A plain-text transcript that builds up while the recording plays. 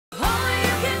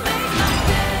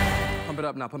it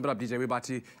up now, pump it up, DJ. We're about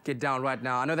to get down right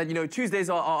now. I know that, you know, Tuesdays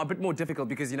are a bit more difficult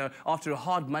because, you know, after a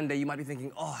hard Monday, you might be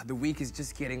thinking, oh, the week is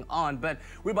just getting on. But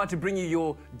we're about to bring you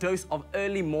your dose of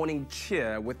early morning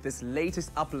cheer with this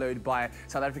latest upload by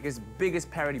South Africa's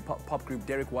biggest parody pop group,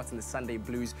 Derick Watts and the Sunday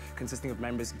Blues, consisting of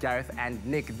members Gareth and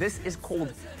Nick. This is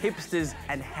called Hipsters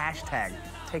and Hashtags.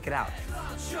 Take it out.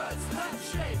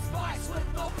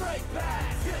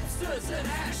 Hipsters and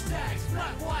hashtags,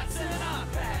 black, whites, and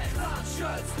iPads. Clown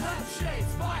shirts,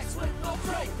 lampshades, bikes with no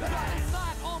brake pads.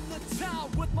 Night on the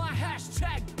town with my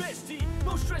hashtag bestie.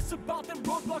 No stress about them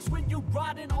roadblocks when you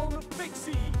riding on a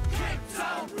fixie. Cape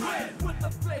Town bread with the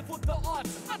flavor of the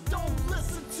arts. I don't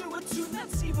listen to a tune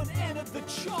that's even entered the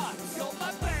charts. Yo,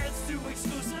 my band's too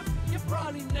exclusive. You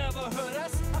probably never heard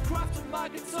us. I crafted my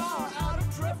guitar out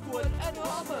of driftwood and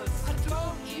hummus. I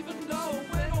don't even know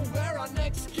when or where our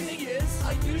next gig is.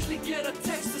 I usually get a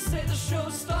text to say the show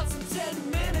starts in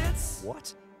 10 minutes.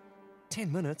 What?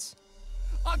 10 minutes?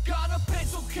 I got a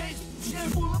pencil case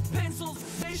full of pencils,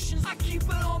 stations. I keep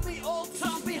it on me all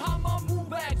time behind my moon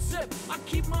bag zip. I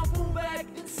keep my moon bag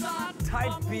inside.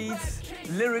 Tight beats,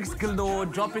 lyrics galore,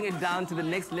 dropping it down to the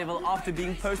next level after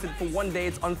being posted for one day.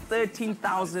 It's on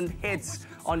 13,000 hits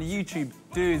on YouTube.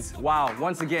 Dudes, wow,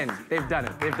 once again, they've done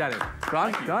it, they've done it.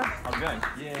 Grant? How's it going?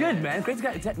 Yeah. Good, man. Great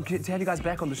to have you guys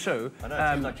back on the show. I know,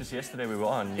 it seems like just yesterday we were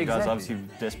on. You guys are obviously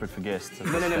desperate for guests.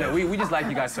 No. We just like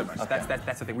you guys so much. Okay.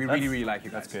 That's the thing. We really like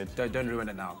you guys. That's good. Don't ruin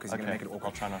it now, because you're going to make it awkward.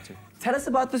 I'll try not to. Tell us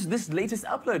about this latest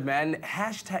upload, man.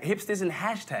 Hashtag Hipsters and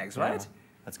Hashtags, right? Yeah,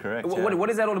 that's correct. What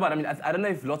is that all about? I mean, I don't know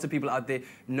if lots of people out there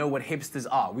know what hipsters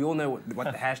are. We all know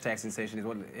what the hashtag sensation is.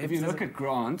 If you look at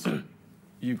Grant,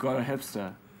 you've got a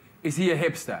hipster. Is he a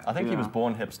hipster? I think he was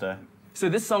born hipster. So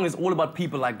this song is all about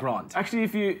people like Grant. Actually,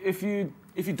 if you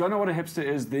don't know what a hipster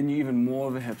is, then you're even more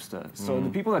of a hipster. So the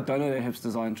people that don't know they're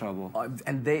hipsters are in trouble.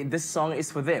 And this song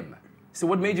is for them. So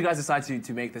what made you guys decide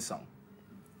to make this song?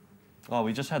 Oh,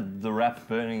 we just had the rap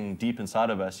burning deep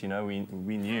inside of us, you know.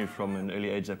 We knew from an early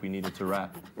age that we needed to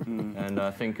rap. And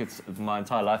I think my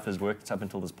entire life has worked up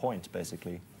until this point,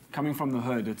 basically. Coming from the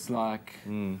hood, it's like...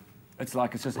 It's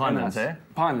just Pinelands, eh?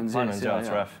 Pinelands, yes, yeah, it's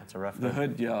rough. It's a rough The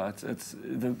hood, yeah. It's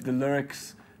the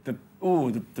lyrics, the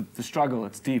struggle.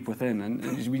 It's deep within,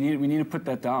 and we need to put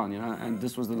that down, you know. And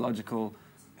this was the logical.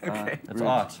 It's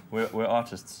art. We're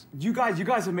artists. You guys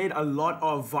have made a lot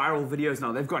of viral videos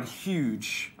now. They've gone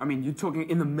huge. I mean, you're talking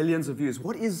in the millions of views.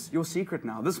 What is your secret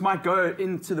now? This might go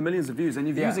into the millions of views, and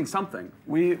you're using something.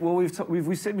 We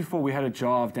said before we had a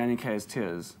jar of Danny Kaye's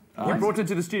tears. We brought it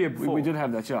to the studio before. We did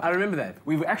have that, yeah. I remember that.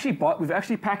 We've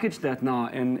actually packaged that now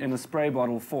in a spray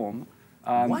bottle form.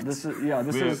 What?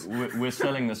 We're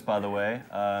selling this, by the way.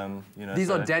 You know, these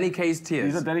are Danny Kaye's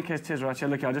tears. These are Danny Kaye's tears right here.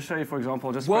 Look, I'll just show you, for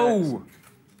example. Just whoa!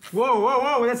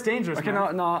 Whoa! That's dangerous. Okay,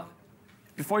 now,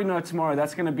 before you know it, tomorrow,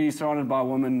 that's going to be surrounded by a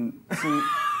woman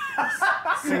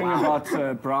singing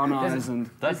about brown eyes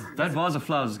and. That vase of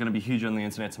flowers is going to be huge on the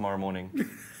internet tomorrow morning.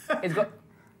 It's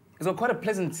got quite a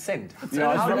pleasant scent.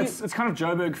 Yeah, it's kind of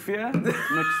Joburg fear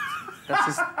mixed. That's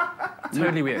just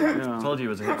totally weird. Yeah. Told you he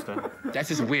was a hipster. That's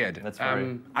just weird. That's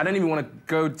very... I don't even want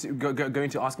to go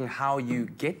into asking how you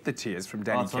get the tears from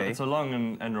Danny Kaye. It's a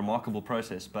long and remarkable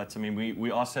process, but I mean,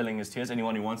 we are selling his tears.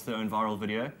 Anyone who wants their own viral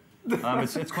video.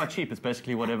 It's quite cheap. It's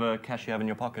basically whatever cash you have in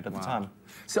your pocket at the time.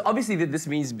 So obviously this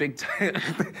means big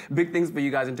things for you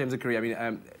guys in terms of career. I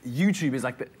mean, YouTube is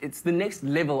like it's the next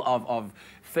level of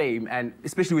fame, and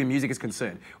especially where music is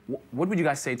concerned. What would you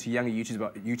guys say to younger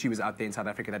YouTubers out there in South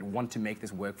Africa that want to make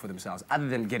this work for themselves, other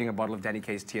than getting a bottle of Danny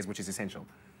Kaye's tears, which is essential?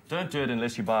 Don't do it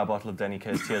unless you buy a bottle of Danny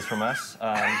Kaye's tears from us.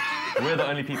 We're the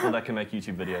only people that can make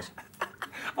YouTube videos.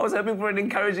 I was hoping for an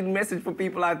encouraging message for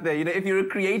people out there. You know, if you're a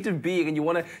creative being and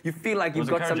you feel like you've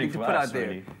got something to put out there.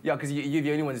 Really. Yeah, because you're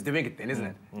the only ones doing it then, isn't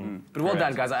it? But well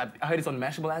done, guys. I heard it's on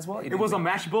Mashable as well. It was on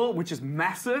Mashable, which is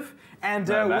massive. And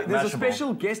there's a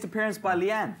special guest appearance by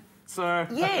leigh-anne. So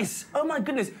yes! Oh my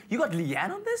goodness, you got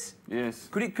leigh-anne on this? Yes.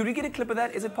 Could we get a clip of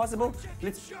that? Is it possible?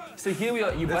 So here we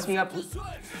are. You buttoning up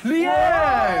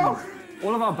leigh-anne!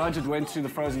 All of our budget went to the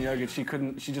frozen yogurt.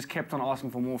 She just kept on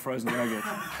asking for more frozen yogurt,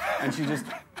 and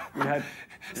we had.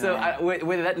 So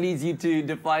whether that leads you to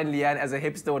define leigh-anne as a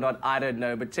hipster or not, I don't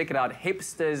know. But check it out,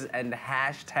 Hipsters and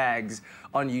Hashtags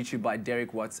on YouTube by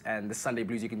Derick Watts and the Sunday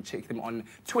Blues. You can check them on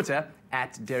Twitter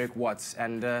at Derick Watts.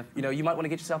 And you know, you might want to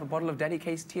get yourself a bottle of Danny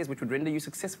Kaye's tears, which would render you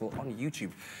successful on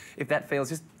YouTube. If that fails,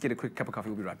 just get a quick cup of coffee.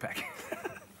 We'll be right back.